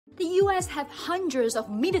The US have hundreds of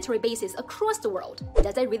military bases across the world.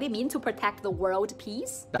 Does that really mean to protect the world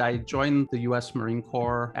peace? I joined the US Marine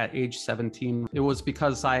Corps at age 17. It was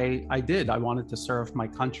because I wanted to serve my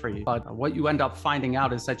country. But what you end up finding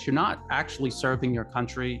out is that you're not actually serving your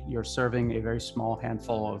country. You're serving a very small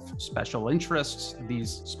handful of special interests.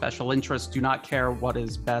 These special interests do not care what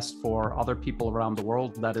is best for other people around the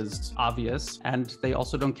world. That is obvious. And they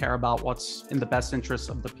also don't care about what's in the best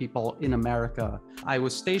interest of the people in America. I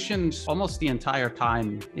was stationed almost the entire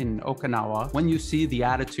time in Okinawa. When you see the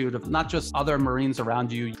attitude of not just other Marines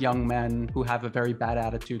around you, young men who have a very bad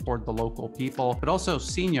attitude toward the local people, but also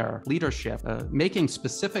senior leadership, making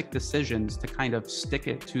specific decisions to kind of stick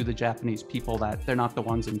it to the Japanese people that they're not the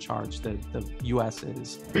ones in charge, the US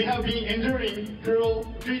is. We have been enduring cruel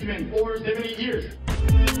treatment for 70 years.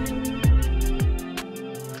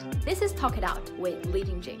 This is Talk It Out with Li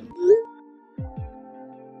Jingjing.